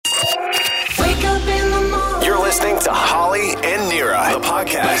Wake up in the morning. You're listening to Holly and Nira, the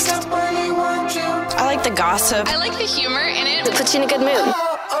podcast. I like the gossip. I like the humor in it. It puts you in a good mood.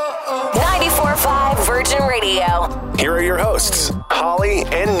 94.5 Virgin Radio. Here are your hosts, Holly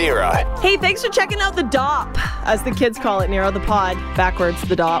and Nira. Hey, thanks for checking out the DOP, as the kids call it, Nero, the pod. Backwards,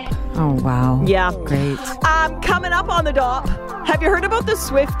 the DOP. Oh, wow. Yeah. Great. Coming up on the DOP, have you heard about the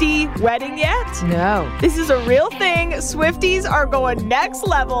Swiftie wedding yet? No. This is a real thing. Swifties are going next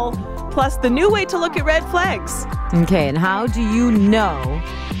level, plus the new way to look at red flags. Okay, and how do you know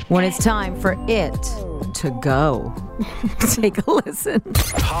when it's time for it to go? Take a listen.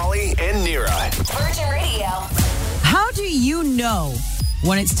 Holly and Nira. Virgin Radio. How do you know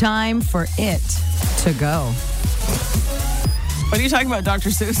when it's time for it to go? What are you talking about, Dr.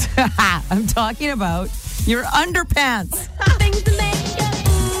 Seuss? I'm talking about your underpants.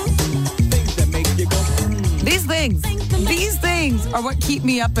 These things are what keep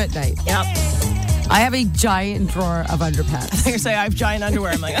me up at night. Yep. I have a giant drawer of underpants. You're saying I have giant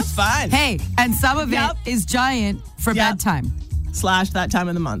underwear. I'm like, that's fine. Hey, and some of it is giant for bedtime. / that time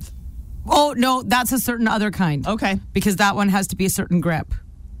of the month. Oh, no, that's a certain other kind. Okay. Because that one has to be a certain grip.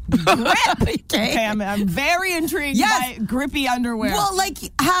 Okay, I'm very intrigued by grippy underwear. Well, like,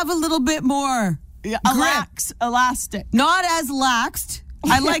 have a little bit more grip. Elastic. Not as laxed.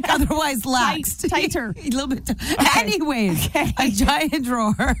 I like otherwise laxed. Tighter. A little bit. Anyways, a giant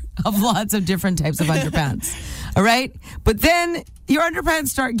drawer of lots of different types of underpants. All right? But then your underpants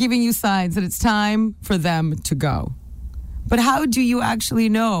start giving you signs that it's time for them to go. But how do you actually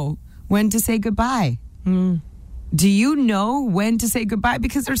know when to say goodbye? Do you know when to say goodbye?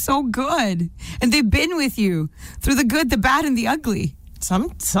 Because they're so good. And they've been with you through the good, the bad, and the ugly.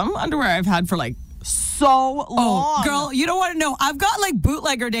 Some underwear I've had for like so long. Oh, girl, you don't want to know. I've got like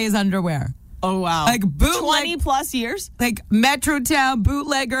bootlegger days underwear. Oh, wow. Like 20 plus years? Like Metrotown,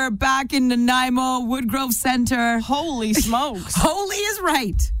 bootlegger, back in Nanaimo, Woodgrove Center. Holy smokes. Holy is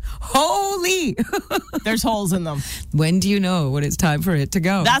right. Holy. There's holes in them. When do you know when it's time for it to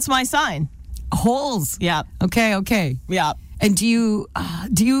go? That's my sign. Holes. Yeah. Okay. Yeah. And do you,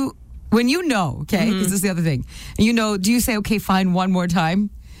 when you know, okay, this is the other thing, and do you say, okay, fine, one more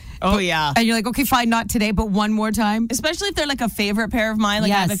time? Oh, yeah. And you're like, okay, fine, not today, but one more time? Especially if they're like a favorite pair of mine.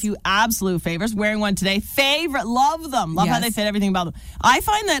 Like I have a few absolute favorites. Wearing one today. Favorite. Love them. Love how they fit, everything about them. I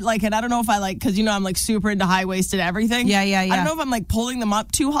find that like, and I don't know if I like, because I'm like super into high-waisted everything. Yeah. I don't know if I'm like pulling them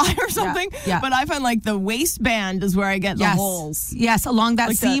up too high or something. Yeah. But I find like the waistband is where I get the holes. Yes, along that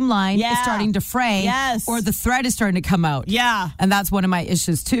like seam line is starting to fray. Yes. Or the thread is starting to come out. Yeah. And that's one of my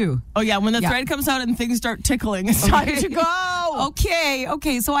issues too. Oh, yeah. When the thread comes out and things start tickling, it's time to go.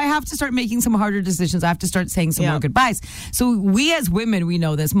 Okay. So I have to start making some harder decisions. I have to start saying some more goodbyes. So we as women, we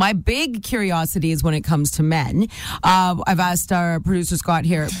know this. My big curiosity is when it comes to men. I've asked our producer Scott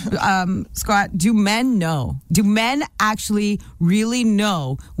here. Scott, do men know? Do men actually really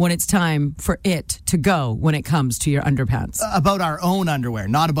know when it's time for it to go when it comes to your underpants? About our own underwear,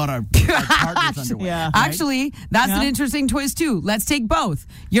 not about our partner's underwear. Yeah. Right? Actually, that's an interesting twist too. Let's take both.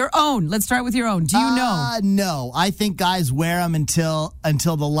 Your own. Let's start with your own. Do you know? No. I think guys wear them until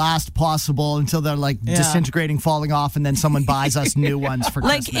the last possible, until they're like disintegrating, falling off, and then someone buys us new ones for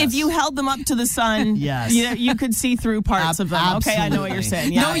Christmas. Like if you held them up to the sun, yes, you could see through parts of them. Absolutely. Okay, I know what you're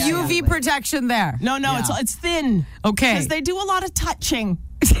saying. No UV protection there. No, it's thin. Okay. Because they do a lot of touching.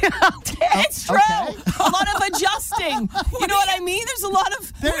 It's true. Okay. A lot of adjusting. You know what I mean? There's a lot of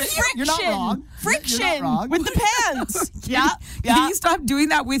friction. You're not wrong. Friction You're not wrong. with the pants. Can you stop doing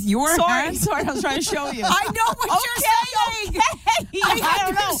that with your hands? Sorry, I was trying to show you. I know what you're saying. Okay. I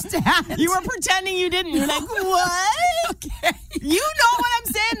don't understand. know. You were pretending you didn't. You're like, what? Okay. You know what I'm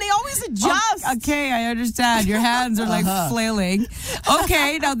saying? They always adjust. Okay, I understand. Your hands are like flailing.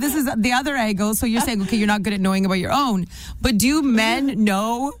 Okay, now this is the other angle. So you're saying, okay, you're not good at knowing about your own. But do men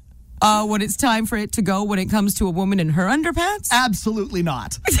know when it's time for it to go when it comes to a woman in her underpants? Absolutely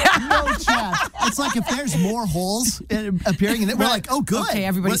not. No chance. It's like if there's more holes appearing, and we're like, oh, good. Okay,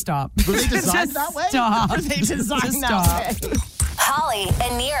 everybody stop. Were they designed that way? Stop. Were they designed Just that stop. way? Holly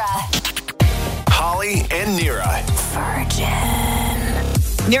and Nira. Holly and Nira. Virgin.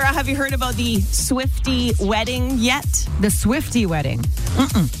 Nira, have you heard about the Swiftie wedding yet? The Swiftie wedding.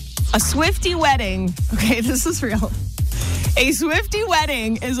 A Swiftie wedding. Okay, this is real. A Swiftie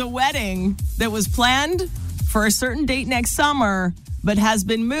wedding is a wedding that was planned for a certain date next summer, but has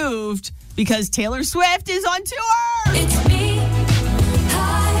been moved because Taylor Swift is on tour. It's me.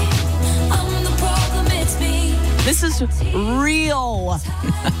 Hi, I'm the problem. It's me. This is real.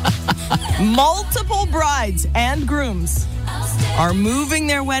 Multiple brides and grooms are moving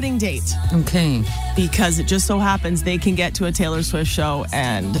their wedding date. Okay. because it just so happens they can get to a Taylor Swift show,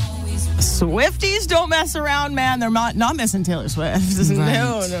 and Swifties don't mess around, man. They're not missing Taylor Swift.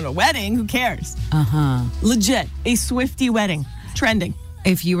 No. Wedding, who cares? Legit, a Swiftie wedding. Trending.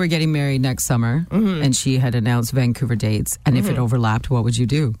 If you were getting married next summer and she had announced Vancouver dates, and if it overlapped, what would you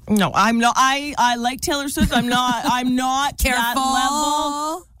do? No, I'm not. I like Taylor Swift. I'm not Careful. that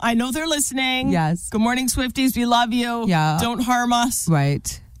level. I know they're listening. Yes. Good morning, Swifties. We love you. Yeah. Don't harm us.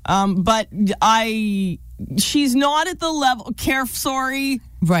 Right. But she's not at the level. Sorry.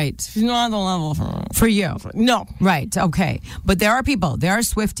 Right. She's not on the level For you. No. Right. Okay. But there are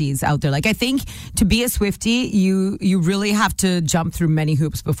Swifties out there. Like, I think to be a Swiftie, you really have to jump through many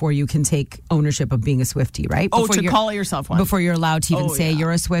hoops before you can take ownership of being a Swiftie, right? Oh, before to call yourself one. Before you're allowed to even say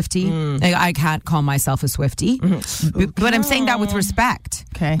you're a Swiftie. Like, I can't call myself a Swiftie. But I'm saying that with respect.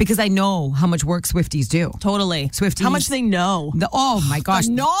 Okay. Because I know how much work Swifties do. Totally. Swifties. How much they know. Oh, my gosh.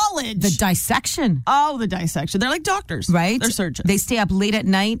 The knowledge. The dissection. Oh, the dissection. They're like doctors. Right? They're surgeons. They stay up late at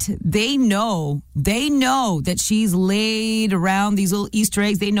night. They know that she's laid around these little Easter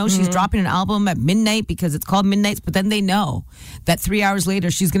eggs. They know she's dropping an album at midnight because it's called Midnights, but then they know that 3 hours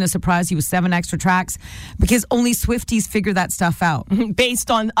later she's going to surprise you with 7 extra tracks because only Swifties figure that stuff out. Based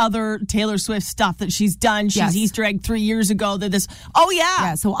on other Taylor Swift stuff that she's done. She's Easter egg 3 years ago. That this. Oh,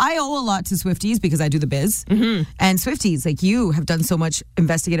 yeah. Yeah, so I owe a lot to Swifties because I do the biz. And Swifties, like you, have done so much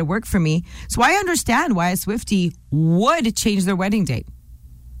investigative work for me. So I understand why a Swiftie would change their wedding date.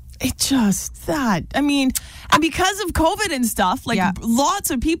 It just that. I mean, and because of COVID and stuff, like lots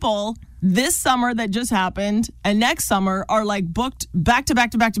of people this summer that just happened and next summer are like booked back to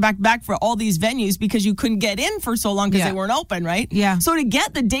back for all these venues because you couldn't get in for so long because they weren't open, right? Yeah. So to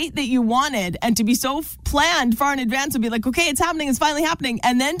get the date that you wanted and to be so planned far in advance would be like, okay, it's happening, it's finally happening.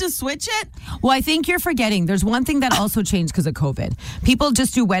 And then to switch it. Well, I think you're forgetting. There's one thing that also changed because of COVID. People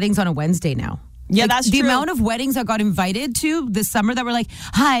just do weddings on a Wednesday now. Yeah, that's the true. amount of weddings I got invited to this summer that were like,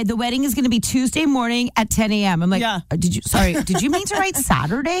 hi, the wedding is going to be Tuesday morning at 10 a.m. I'm like, did you mean to write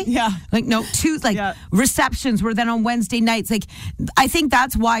Saturday? Yeah. Like, no, receptions were then on Wednesday nights. Like, I think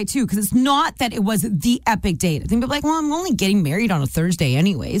that's why, too, because it's not that it was the epic date. I think people are like, well, I'm only getting married on a Thursday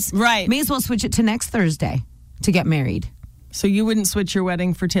anyways. Right. May as well switch it to next Thursday to get married. So you wouldn't switch your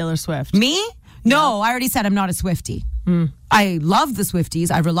wedding for Taylor Swift? Me? No, I already said I'm not a Swiftie. I love the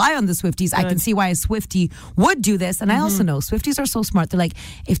Swifties. I rely on the Swifties. Good. I can see why a Swiftie would do this. And I also know Swifties are so smart. They're like,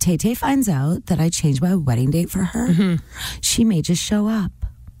 if Tay-Tay finds out that I changed my wedding date for her, she may just show up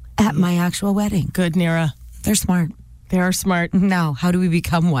at my actual wedding. Good, Nira. They're smart. They are smart. Now, how do we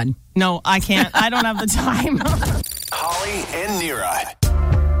become one? No, I can't. I don't have the time. Holly and Nira.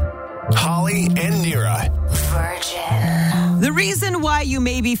 Holly and Nira. Virgin. The reason why you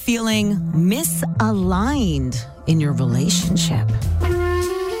may be feeling misaligned in your relationship.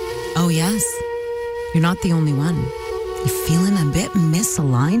 Oh, yes. You're not the only one. You're feeling a bit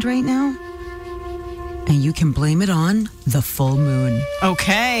misaligned right now? And you can blame it on the full moon.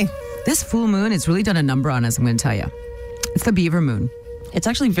 Okay. This full moon has really done a number on us, I'm going to tell you. It's the Beaver moon. It's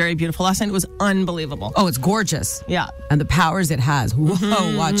actually very beautiful. Last night it was unbelievable. Oh, it's gorgeous. Yeah. And the powers it has.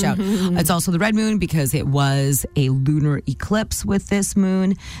 Whoa, watch out. It's also the red moon because it was a lunar eclipse with this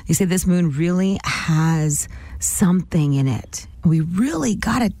moon. They say this moon really has something in it. We really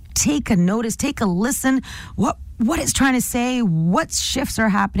got to take a notice, take a listen. What it's trying to say, what shifts are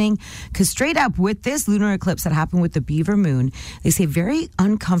happening. Because straight up with this lunar eclipse that happened with the Beaver moon, they say very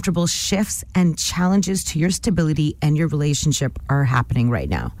uncomfortable shifts and challenges to your stability and your relationship are happening right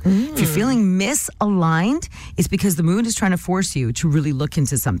now. If you're feeling misaligned, it's because the moon is trying to force you to really look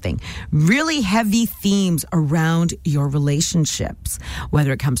into something. Really heavy themes around your relationships,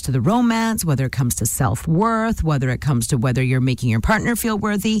 whether it comes to the romance, whether it comes to self-worth, whether it comes to whether you're making your partner feel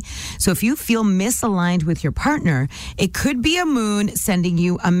worthy. So if you feel misaligned with your partner, it could be a moon sending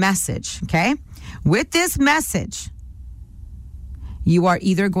you a message, okay? With this message, you are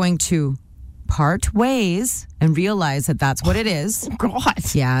either going to part ways and realize that that's what it is.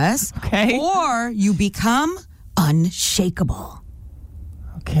 God. Yes. Okay. Or you become unshakable.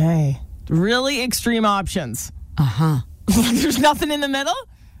 Okay. Really extreme options. Uh-huh. There's nothing in the middle?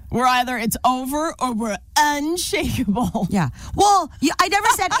 We're either it's over or we're unshakable. Yeah. Well, I never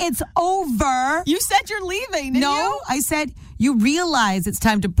said it's over. You said you're leaving, didn't you? No, I said you realize it's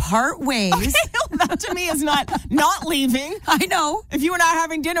time to part ways. Okay, that to me is not leaving. I know. If you and I are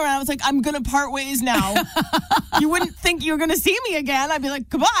having dinner and I was like, I'm going to part ways now, you wouldn't think you were going to see me again. I'd be like,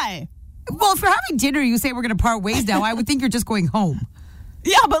 goodbye. Well, if we're having dinner, you say we're going to part ways now, I would think you're just going home.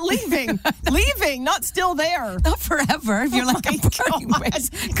 Yeah, but leaving. Leaving, not still there. Not forever. If you're like, I'm parting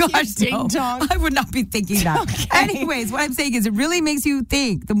ways. Gosh, no. I would not be thinking that. Okay. Anyways, what I'm saying is it really makes you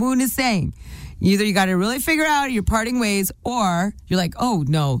think. The moon is saying Either you got to really figure out you're parting ways, or you're like, oh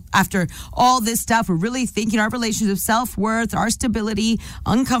no, after all this stuff, we're really thinking our relationship, self-worth, our stability,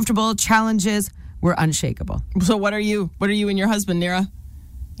 uncomfortable challenges, we're unshakable. So what are you? What are you and your husband, Nira?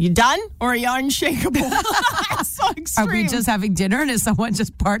 You done or are you unshakable? So extreme. Are we just having dinner and is someone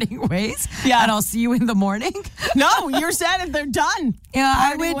just parting ways? Yeah. And I'll see you in the morning? No, you're sad if they're done. Yeah,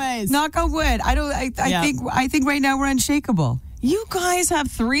 I Parting would ways. knock on wood. I think right now we're unshakable. You guys have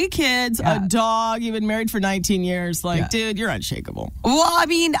 3 kids, Yeah. a dog. You've been married for 19 years. Like, dude, you're unshakable. Well, I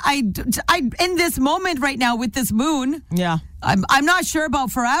mean, I in this moment right now with this moon, Yeah. I'm not sure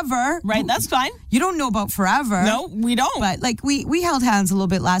about forever. Right, that's fine. You don't know about forever. No, we don't. But like we held hands a little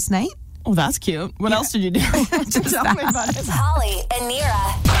bit last night. Oh, that's cute. What else did you do? Tell me about it. Holly and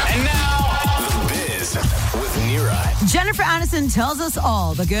Nira. And now, The Biz with Nira. Jennifer Aniston tells us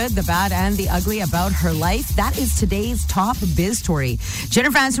all the good, the bad, and the ugly about her life. That is today's top biz story.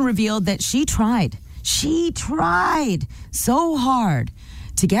 Jennifer Aniston revealed that she tried so hard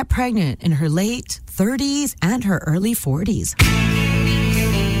to get pregnant in her late 30s and her early 40s.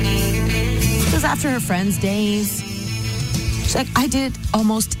 It was after her friends' days. She's like, I did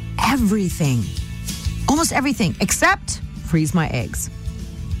almost everything except freeze my eggs.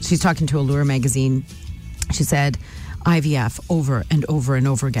 She's talking to Allure magazine. She said, IVF over and over and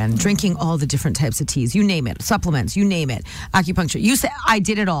over again, drinking all the different types of teas, you name it, supplements, you name it, acupuncture. You said, I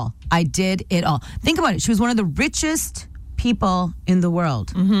did it all. Think about it. She was one of the richest people in the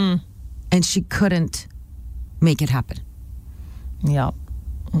world. Mm-hmm. And she couldn't make it happen. Yep.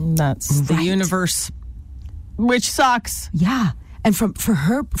 That's the Right. universe, which sucks. Yeah. And from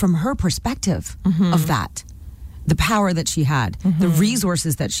her perspective of that, the power that she had, the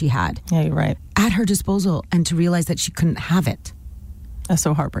resources that she had Yeah, you're right. at her disposal, and to realize that she couldn't have it. That's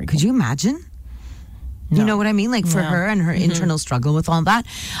so heartbreaking. Could you imagine? You know what I mean? Like for her and her internal struggle with all that.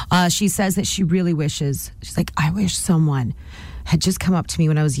 She says that she really wishes, she's like, I wish someone had just come up to me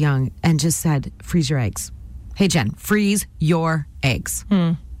when I was young and just said, freeze your eggs. Hey, Jen, freeze your eggs.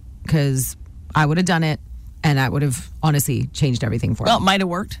 Because I would have done it. And that would have honestly changed everything for her. Well, it might have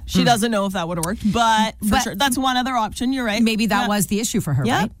worked. She doesn't know if that would have worked, but for sure, that's one other option. You're right. Maybe that was the issue for her,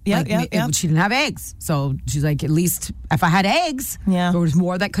 Yeah, right? yeah, Like, yeah. She didn't have eggs. So she's like, at least if I had eggs, Yeah. there was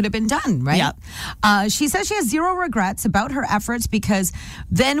more that could have been done, right? Yeah. She says she has zero regrets about her efforts because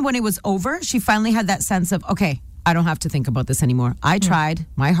then when it was over, she finally had that sense of, okay, I don't have to think about this anymore. I tried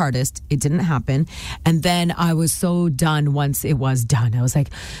my hardest. It didn't happen. And then I was so done once it was done. I was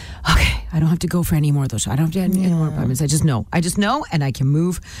like, okay, I don't have to go for any more of those. I don't have to have any more appointments. I just know, and I can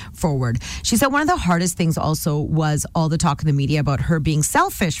move forward. She said one of the hardest things also was all the talk in the media about her being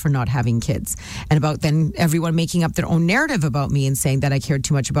selfish for not having kids, and about then everyone making up their own narrative about me and saying that I cared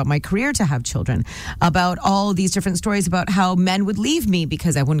too much about my career to have children, about all these different stories about how men would leave me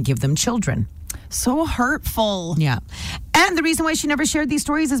because I wouldn't give them children. So hurtful. Yeah. And the reason why she never shared these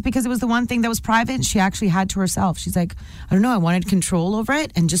stories is because it was the one thing that was private and she actually had to herself. She's like, I don't know, I wanted control over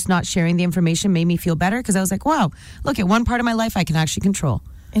it, and just not sharing the information made me feel better because I was like, wow, look, at one part of my life I can actually control.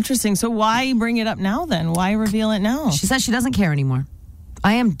 Interesting. So why bring it up now then? Why reveal it now? She says she doesn't care anymore.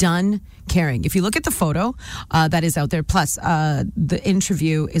 I am done caring. If you look at the photo that is out there, plus the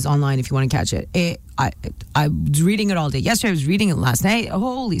interview is online if you want to catch it. I was reading it all day. Yesterday I was reading it last night.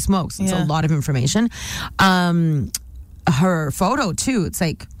 Holy smokes. It's a lot of information. Her photo too, it's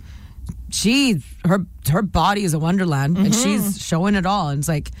like her body is a wonderland and she's showing it all. And it's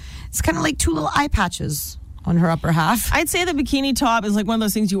like, it's kind of like 2 little eye patches on her upper half. I'd say the bikini top is like one of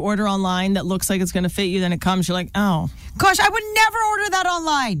those things you order online that looks like it's going to fit you. Then it comes, you're like, oh. Gosh, I would never order that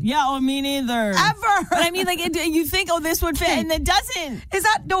online. Yeah, oh, me neither. Ever. But I mean, like, you think, oh, this would fit, and it doesn't. Is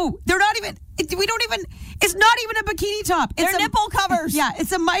that, no, they're not even, it's not even a bikini top. It's They're nipple covers. Yeah,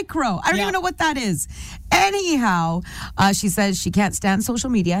 it's a micro. I don't even know what that is. Anyhow, she says she can't stand social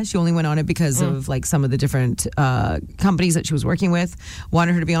media. She only went on it because of like some of the different companies that she was working with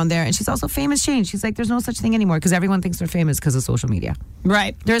wanted her to be on there. And she's also famous change. She's like, there's no such thing anymore because everyone thinks they're famous because of social media.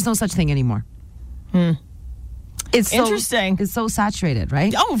 Right. There is no such thing anymore. It's so, Interesting. It's so saturated,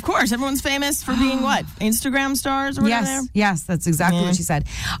 right? Oh, of course. Everyone's famous for being what? Instagram stars or whatever? Yes, that's exactly what she said.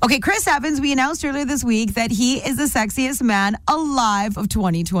 Okay, Chris Evans, we announced earlier this week that he is the sexiest man alive of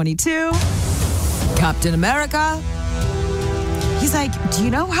 2022. Captain America. He's like, do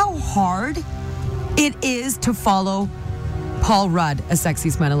you know how hard it is to follow Paul Rudd, a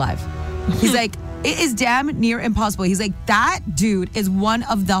sexiest man alive? He's like, it is damn near impossible. He's like, that dude is one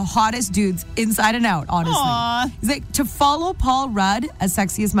of the hottest dudes inside and out, honestly. Aww. He's like, to follow Paul Rudd as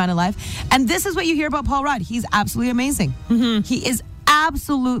sexiest man alive. And this is what you hear about Paul Rudd. He's absolutely amazing. He is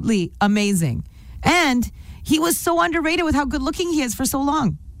absolutely amazing. And he was so underrated with how good looking he is for so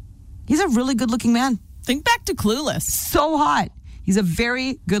long. He's a really good-looking man. Think back to Clueless. So hot. He's a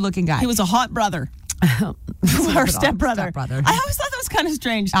very good-looking guy. He was a hot brother. Or stepbrother. Stepbrother. I always thought that was kind of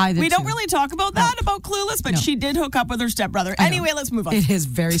strange. I did We don't too. really talk about that, about Clueless, but No. she did hook up with her stepbrother. I know. Anyway, let's move on. It is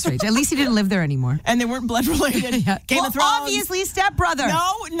very strange. At least he didn't live there anymore. And they weren't blood related. Game of Thrones. Obviously, stepbrother.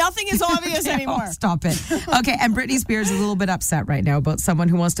 No, nothing is obvious Okay, anymore. oh, stop it. Okay, and Britney Spears is a little bit upset right now about someone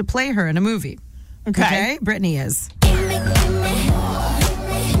who wants to play her in a movie. Okay. Britney is.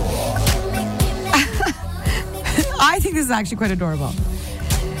 I think this is actually quite adorable.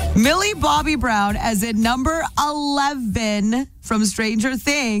 Millie Bobby Brown, as in number 11 from Stranger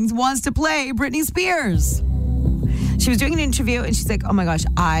Things, wants to play Britney Spears. She was doing an interview and she's like, oh my gosh,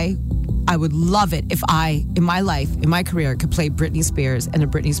 I would love it if I, in my life, in my career, could play Britney Spears in a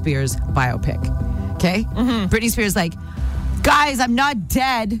Britney Spears biopic. Okay? Britney Spears like, guys, I'm not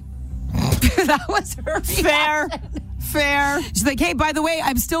dead. That was her Fair. She's like, hey, by the way,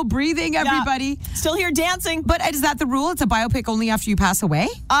 I'm still breathing, everybody. Yeah. Still here dancing. But is that the rule? It's a biopic only after you pass away?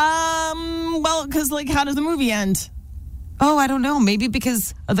 Well, because how does the movie end? Oh, I don't know. Maybe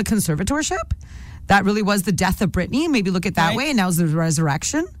because of the conservatorship? That really was the death of Britney. Maybe look at it that Right. way. And now's the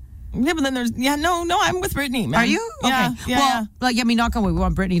resurrection. Yeah, but then there's no, I'm with Britney, man. Are you? Yeah, Okay. yeah. Well, like, I mean, knock on wood, we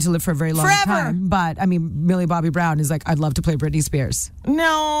want Britney to live for a very long Forever. time. But, I mean, Millie Bobby Brown is like, I'd love to play Britney Spears.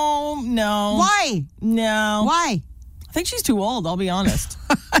 No. Why? No. Why? I think she's too old, I'll be honest.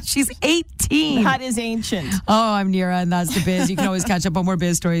 She's 18. That is ancient. Oh, I'm Nira, and that's The Biz. You can always catch up on more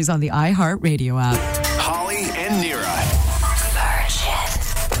Biz stories on the iHeartRadio app. Holly and Nira.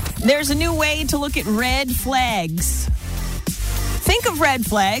 There's a new way to look at red flags. Think of red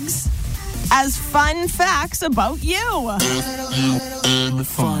flags as fun facts about you.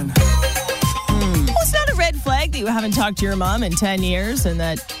 Fun. Well, it's not a red flag that you haven't talked to your mom in 10 years and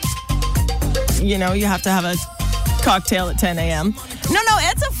that, you have to have a cocktail at 10 a.m. No,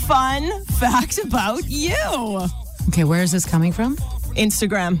 it's a fun fact about you. Okay, where is this coming from?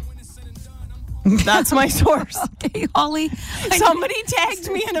 Instagram. That's my source. Okay, Holly. Somebody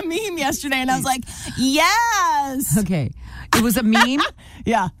tagged me in a meme yesterday and I was like, yes. Okay. It was a meme.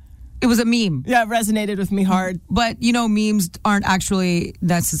 Yeah. It was a meme. Yeah, it resonated with me hard. But, memes aren't actually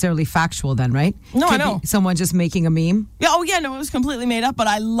necessarily factual then, right? No, I Could know. be someone just making a meme. Yeah, it was completely made up, but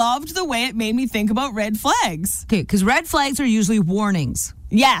I loved the way it made me think about red flags. Okay, because red flags are usually warnings.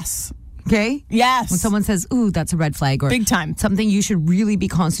 Yes. Okay? Yes. When someone says, ooh, that's a red flag, or Big time. something you should really be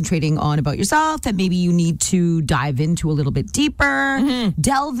concentrating on about yourself that maybe you need to dive into a little bit deeper,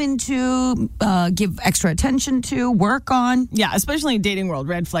 delve into, give extra attention to, work on. Yeah, especially in dating world,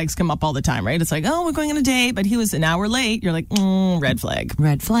 red flags come up all the time, right? It's like, oh, we're going on a date, but he was an hour late. You're like, red flag.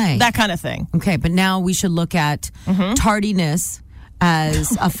 Red flag. That kind of thing. Okay, but now we should look at tardiness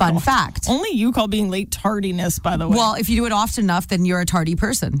as a fun fact. Only you call being late tardiness, by the way. Well, if you do it often enough, then you're a tardy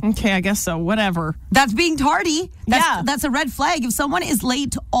person. Okay, I guess so. Whatever. That's being tardy. Yeah. That's a red flag. If someone is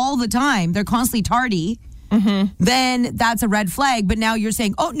late all the time, they're constantly tardy, then that's a red flag. But now you're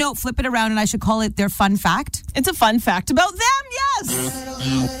saying, oh, no, flip it around and I should call it their fun fact. It's a fun fact about them,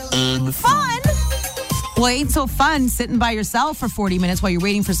 yes. Fun. Well, it ain't so fun sitting by yourself for 40 minutes while you're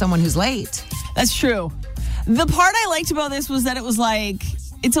waiting for someone who's late. That's true. The part I liked about this was that it was like,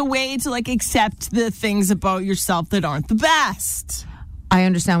 it's a way to accept the things about yourself that aren't the best. I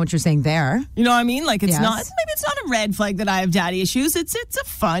understand what you're saying there. You know what I mean? Like it's Yes. maybe it's not a red flag that I have daddy issues. It's a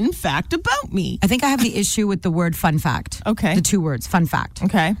fun fact about me. I think I have the issue with the word fun fact. Okay. The 2 words, fun fact.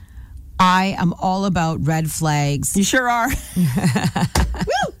 Okay. I am all about red flags. You sure are.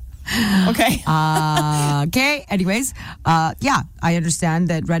 Woo! Okay. Okay. Anyways, yeah, I understand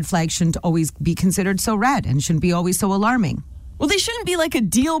that red flags shouldn't always be considered so red and shouldn't be always so alarming. Well, they shouldn't be like a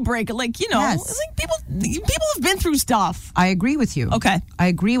deal breaker. Yes. People have been through stuff. I agree with you. Okay. I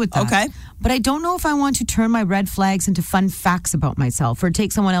agree with that. Okay. But I don't know if I want to turn my red flags into fun facts about myself or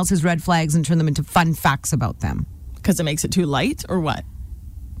take someone else's red flags and turn them into fun facts about them. Because it makes it too light or what?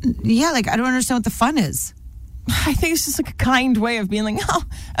 Yeah, I don't understand what the fun is. I think it's just a kind way of being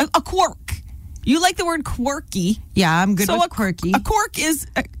a quirk. You like the word quirky. Yeah, I'm good So with quirky. A quirk is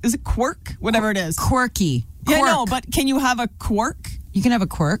it quirk? Whatever it is. Quirky. Yeah, Quirk. no, but can you have a quirk? You can have a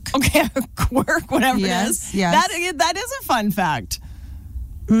quirk. Okay, a quirk, whatever it Yes, is. yes. That is a fun fact.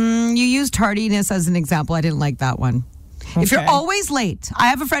 You used tardiness as an example. I didn't like that one. If you're Okay. always late, I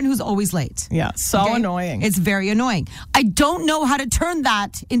have a friend who's always late. Yeah, so Okay? annoying. It's very annoying. I don't know how to turn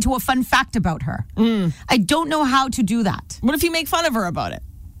that into a fun fact about her. I don't know how to do that. What if you make fun of her about it?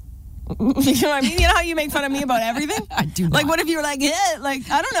 You know what I mean? You know how you make fun of me about everything? I do not. Like, what if you were like, yeah, like,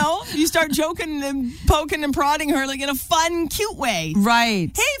 I don't know. You start joking and poking and prodding her, like, in a fun, cute way.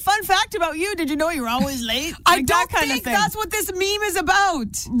 Right. Hey, fun fact about you. Did you know you're always late? I Like, don't that kind think of thing. that's what this meme is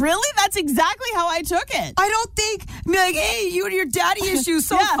about. Really? That's exactly how I took it. I don't think, be like, hey, you and your daddy issues,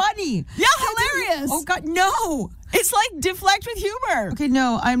 so Yeah. funny. Yeah, hilarious. Oh, God, no. It's like deflect with humor. Okay,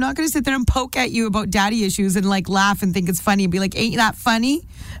 no, I'm not going to sit there and poke at you about daddy issues and like laugh and think it's funny and be like, ain't that funny?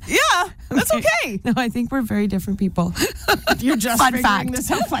 Yeah, that's okay. No, I think we're very different people. You're just Fun figuring fact.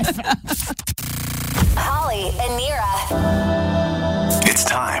 this out. Fun fact. Holly and Nira. It's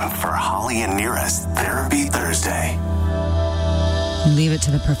time for Holly and Nira's Therapy Thursday. Leave it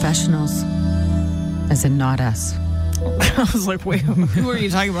to the professionals, as in not us. I was like, wait, who are you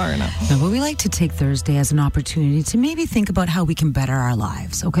talking about right now? No, but we like to take Thursday as an opportunity to maybe think about how we can better our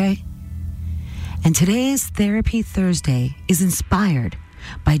lives, okay? And today's Therapy Thursday is inspired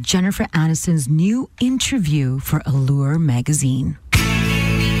by Jennifer Aniston's new interview for Allure magazine.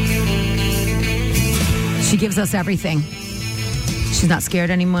 She gives us everything. She's not scared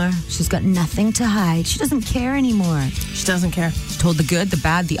anymore. She's got nothing to hide. She doesn't care anymore. She doesn't care. She told the good, the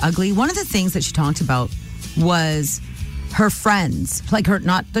bad, the ugly. One of the things that she talked about was her friends, like her,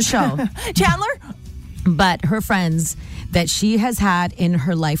 not the show, Chandler? but her friends that she has had in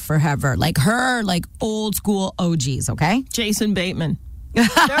her life forever. Like her, like old school OGs, okay? Jason Bateman. They're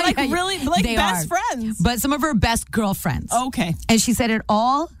like really like They best are. friends. But some of her best girlfriends. Okay. And she said it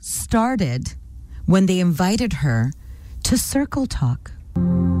all started when they invited her to Circle Talk.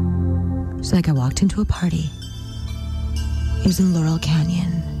 She's like, I walked into a party. It was in Laurel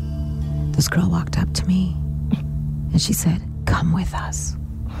Canyon. This girl walked up to me and she said, come with us.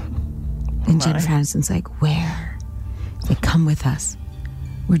 And Jennifer Aniston's like, where? She's like, come with us.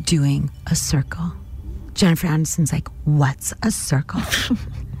 We're doing a circle. Jennifer Aniston's like, what's a circle?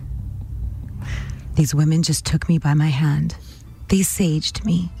 These women just took me by my hand. They saged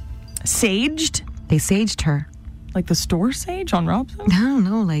me. Saged? They saged her. Like the store sage on Robson? I don't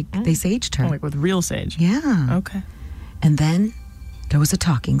know, like they saged her. Oh, like with real sage. Yeah. Okay. And then there was a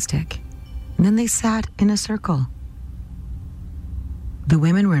talking stick. And then they sat in a circle. The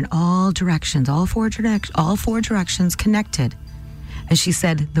women were in all directions, all four directions connected. And she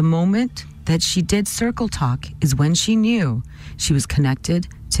said the moment that she did Circle Talk is when she knew she was connected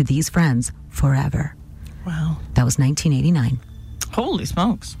to these friends forever. Wow. That was 1989. Holy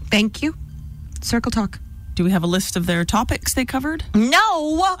smokes. Thank you. Circle Talk. Do we have a list of their topics they covered? No.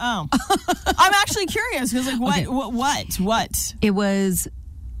 Oh. I'm actually curious because, like, Okay. what? It was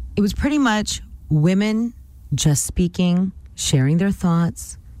pretty much women just speaking, sharing their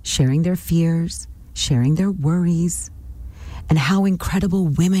thoughts, sharing their fears, sharing their worries, and how incredible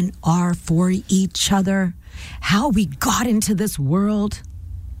women are for each other, how we got into this world,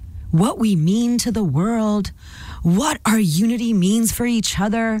 what we mean to the world, what our unity means for each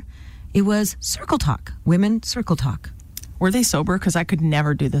other. It was Circle Talk. Women Circle Talk. Were they sober? Because I could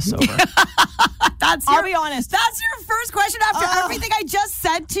never do this sober. I'll be honest. That's your first question after everything I just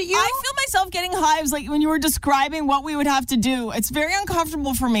said to you? I feel myself getting hives like when you were describing what we would have to do. It's very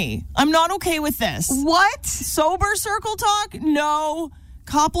uncomfortable for me. I'm not okay with this. What? Sober Circle Talk? No.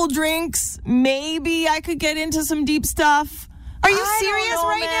 Couple drinks? Maybe I could get into some deep stuff. Are you I serious don't know,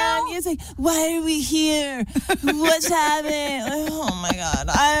 right man. now? It's like, why are we here? What's happening? Oh my God.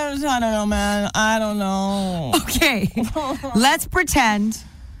 I don't know, man. I don't know. Okay. Let's pretend.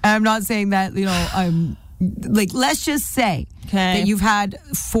 I'm not saying that, I'm like, let's just say that you've had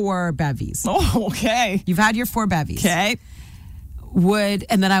 4 bevies. Oh, okay. You've had your 4 bevies. Okay.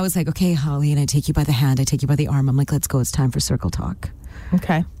 And then I was like, okay, Holly, and I take you by the hand, I take you by the arm. I'm like, let's go. It's time for Circle Talk.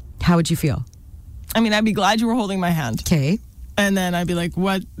 Okay. How would you feel? I mean, I'd be glad you were holding my hand. Okay. And then I'd be like,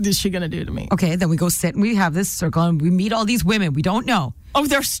 what is she going to do to me? Okay, then we go sit and we have this circle and we meet all these women we don't know. Oh,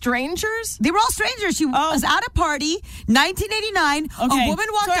 they're strangers? They were all strangers. She was at a party, 1989. Okay. A woman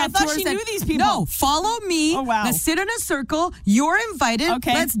walked Sorry, I up thought to her she and knew said, these people. No, follow me. Oh, wow. Let's sit in a circle. You're invited.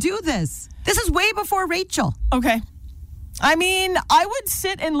 Okay. Let's do this. This is way before Rachel. Okay. I mean, I would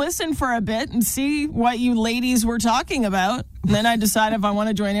sit and listen for a bit and see what you ladies were talking about. And then I decide if I want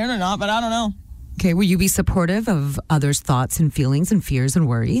to join in or not, but I don't know. Okay, will you be supportive of others' thoughts and feelings and fears and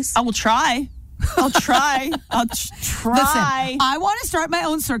worries? I will try. I'll try. I'll try. Listen, I want to start my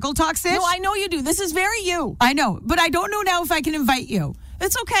own Circle Talk, Sid. No, I know you do. This is very you. I know, but I don't know now if I can invite you.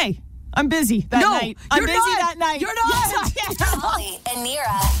 It's okay. I'm busy that night. I'm you're busy not. that night. You're not. Yes, I am. Holly and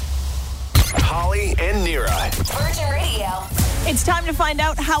Nira. Holly and Nira. Virgin Radio. It's time to find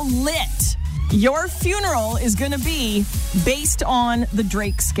out how lit your funeral is going to be based on the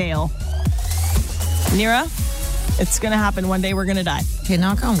Drake scale. Nira, It's going to happen one day. We're going to die. Okay,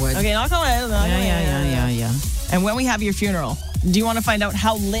 knock on wood. Okay, knock on wood. Yeah. And when we have your funeral, do you want to find out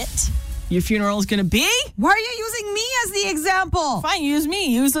how lit your funeral is going to be? Why are you using me as the example? Fine, use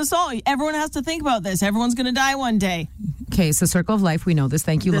me. Use us all. Everyone has to think about this. Everyone's going to die one day. Okay, it's the circle of life. We know this.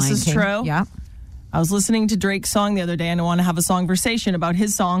 Thank you, This Lion is King. true. Yeah. I was listening to Drake's song the other day, and I want to have a conversation about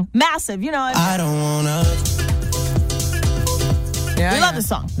his song, Massive. You know, I don't wanna. we love this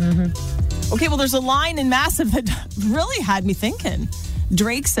song. Mm-hmm. Okay, well, there's a line in Massive that really had me thinking.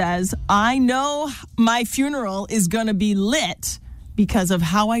 Drake says, I know my funeral is going to be lit because of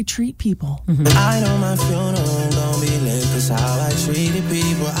how I treat people. Mm-hmm. I know my funeral gonna be lit 'cause how I treated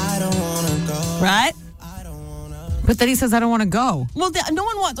people. I don't wanna go. Right? But then he says, I don't want to go. Well, no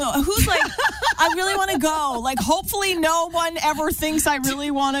one wants. Who's like, I really want to go. Like, hopefully no one ever thinks I really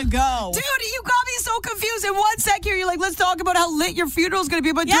want to go. Dude, you got me so confused. In 1 second, you're like, let's talk about how lit your funeral is going to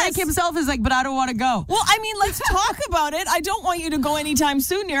be. But Yes. Drake himself is like, but I don't want to go. Well, I mean, let's talk about it. I don't want you to go anytime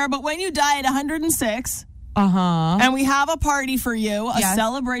soon, Nira, but when you die at 106, and we have a party for you, a Yes.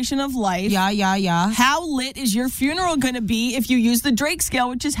 celebration of life. Yeah. How lit is your funeral going to be if you use the Drake scale,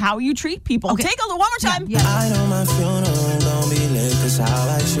 which is how you treat people? Okay. Take a look one more time. Yeah. I know my funeral gonna be lit 'cause how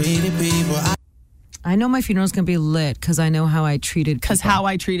I treated people. I know my funeral's going to be lit because I know how I treated people. Because how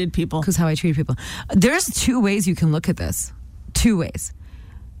I treated people. Because how I treat people. There's 2 ways you can look at this. 2 ways.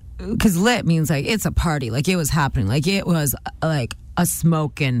 Because lit means like it's a party. Like it was happening. Like it was like a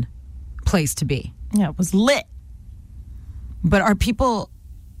smoking place to be. Yeah, it was lit. But are people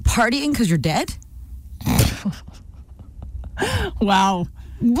partying because you're dead? Wow.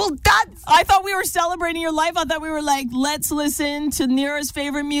 Well, that's... I thought we were celebrating your life. I thought we were like, let's listen to Nira's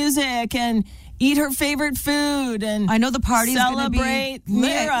favorite music and eat her favorite food and I know the party's going to be celebrate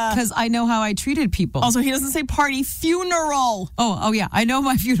Nira. because I know how I treated people. Also, he doesn't say party, funeral. Oh yeah. I know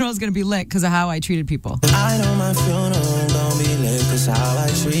my funeral is going to be lit because of how I treated people. I know my funeral gonna be lit 'cause how I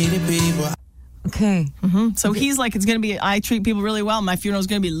treated people. Okay. So he's like, it's going to be, I treat people really well. My funeral's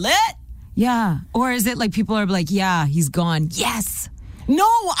going to be lit. Yeah. Or is it like people are like, yeah, he's gone. Yes. No,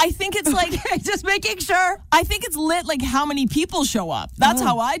 I think it's like, Just making sure. I think it's lit like how many people show up. That's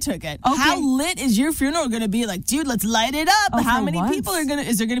how I took it. Okay. How lit is your funeral going to be? Like, dude, let's light it up. Oh, How for many once. people are going to,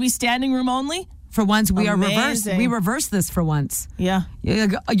 is there going to be standing room only? For once, we are reversed. Amazing. We reversed this for once. Yeah.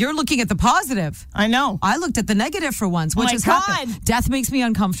 You're looking at the positive. I know. I looked at the negative for once, which my has God. happened. Death makes me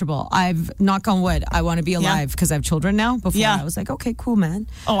uncomfortable. I've, knock on wood, I want to be alive because I have children now. Before Yeah. I was like, okay, cool, man.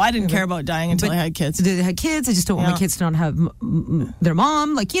 Oh, I didn't care about dying until But I had kids. They had kids. I just don't want Yeah. my kids to not have their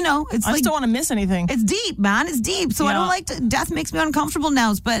mom. Like, you know, it's I like, just don't want to miss anything. it's deep, man. It's deep. So I Yeah. don't like to, death makes me uncomfortable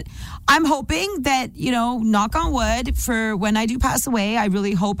now. But I'm hoping that, you know, knock on wood, for when I do pass away, I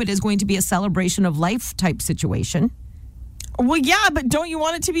really hope it is going to be a celebration of life type situation. Well, yeah, but don't you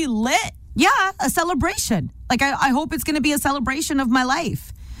want it to be lit? Yeah, a celebration. Like, I hope it's going to be a celebration of my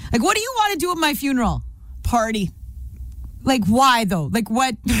life. Like, what do you want to do at my funeral? Party. Like, why, though? Like,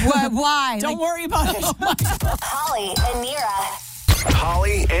 what why? Don't worry about it. Holly and Nira.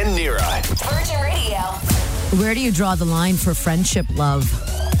 Holly and Nira. Virgin Radio. Where do you draw the line for friendship love?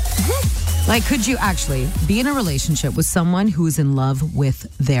 Like, could you actually be in a relationship with someone who's in love with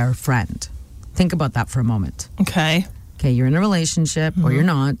their friend? Think about that for a moment. Okay. Okay, you're in a relationship or you're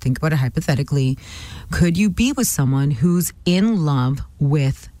not. Think about it hypothetically. Could you be with someone who's in love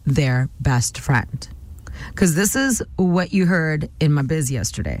with their best friend? Because this is what you heard in my biz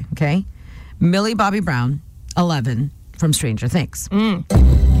yesterday, okay? Millie Bobby Brown, 11, from Stranger Things.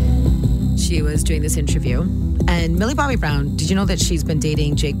 She was doing this interview. And Millie Bobby Brown, did you know that she's been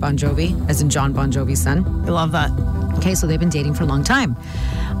dating Jake Bon Jovi, as in John Bon Jovi's son? I love that. Okay, so they've been dating for a long time.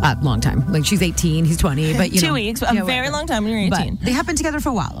 Like, she's 18, he's 20, but, you 2 know. weeks, a Yeah, very whatever. long time when you're 18. But they have been together for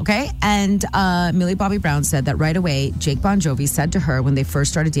a while, okay? And Millie Bobby Brown said that right away, Jake Bon Jovi said to her when they first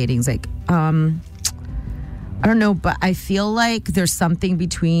started dating, he's like, I don't know, but I feel like there's something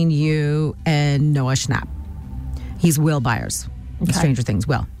between you and Noah Schnapp. He's Will Byers, Stranger Things,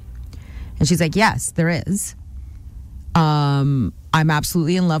 Will. And she's like, yes, there is. I'm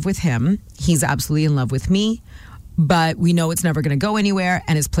absolutely in love with him. He's absolutely in love with me. But we know it's never going to go anywhere,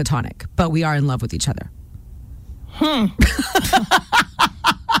 and it's platonic. But we are in love with each other.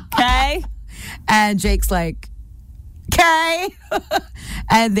 Okay. And Jake's like, okay.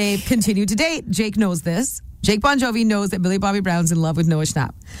 And they've continued to date. Jake knows this. Jake Bon Jovi knows that Millie Bobby Brown's in love with Noah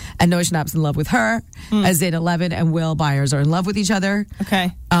Schnapp. And Noah Schnapp's in love with her, as in 11 and Will Byers are in love with each other.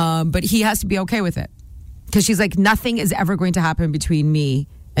 Okay. But he has to be okay with it. Because she's like, nothing is ever going to happen between me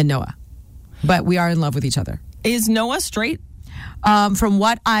and Noah. But we are in love with each other. Is Noah straight? From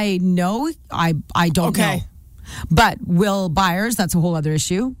what I know, I don't know. Okay. But Will Byers, that's a whole other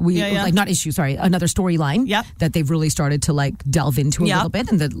issue. Not issue, sorry, another storyline that they've really started to like delve into a little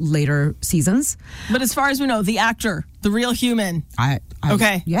bit in the later seasons. But as far as we know, the actor, the real human.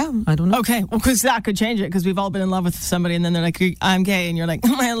 Okay. Yeah, I don't know. Okay, well, because that could change it, because we've all been in love with somebody and then they're like, I'm gay, and you're like,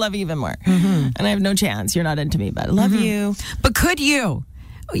 I love you even more. And I have no chance. You're not into me, but I love you. But could you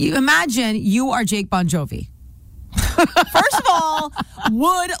imagine you are Jake Bon Jovi? First of all,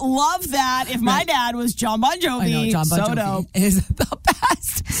 would love that if my dad was John Bon Jovi. I know, John Bon Jovi dope. is the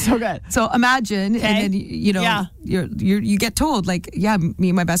best. So good. So imagine, and then, you get told, like, yeah, me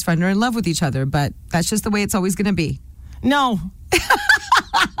and my best friend are in love with each other, but that's just the way it's always going to be. No.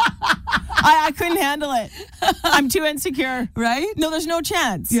 I couldn't handle it. I'm too insecure. Right? No, there's no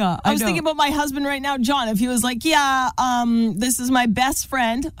chance. Yeah, I was thinking about my husband right now, John. If he was like, this is my best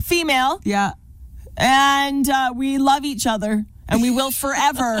friend, female. Yeah. And we love each other. And we will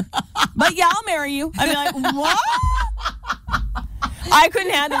forever. But yeah, I'll marry you. I'd be like, what? I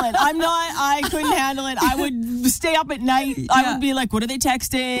couldn't handle it. I couldn't handle it. I would stay up at night. Yeah. I would be like, what are they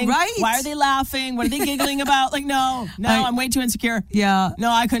texting? Right. Why are they laughing? What are they giggling about? Like, no, I'm way too insecure. Yeah. No,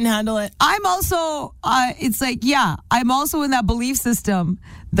 I couldn't handle it. I'm also, I'm also in that belief system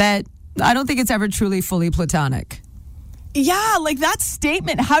that I don't think it's ever truly fully platonic. Yeah, like that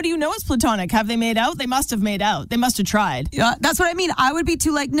statement. How do you know it's platonic? Have they made out? They must have made out. They must have tried. Yeah, that's what I mean. I would be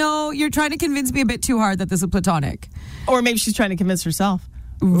too like, no, you're trying to convince me a bit too hard that this is platonic. Or maybe she's trying to convince herself.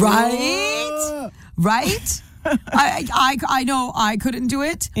 Right? Right? I know I couldn't do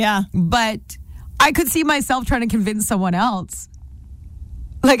it. Yeah. But I could see myself trying to convince someone else.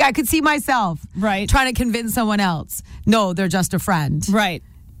 Like, I could see myself trying to convince someone else. No, they're just a friend. Right.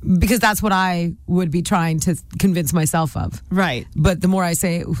 Because that's what I would be trying to convince myself of. Right. But the more I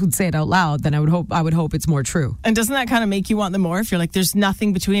say it out loud, then I would hope it's more true. And doesn't that kind of make you want them more? If you're like, there's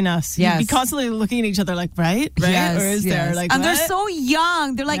nothing between us. Yes. You'd be constantly looking at each other like, right? Yes, or is there? Like, and what? they're so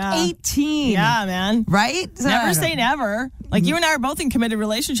young. They're like 18. Yeah, man. Right? So never say never. Like, you and I are both in committed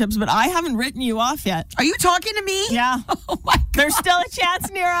relationships, but I haven't written you off yet. Are you talking to me? Yeah. Oh, my God. There's still a chance,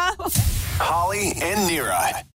 Nira. Holly and Nira.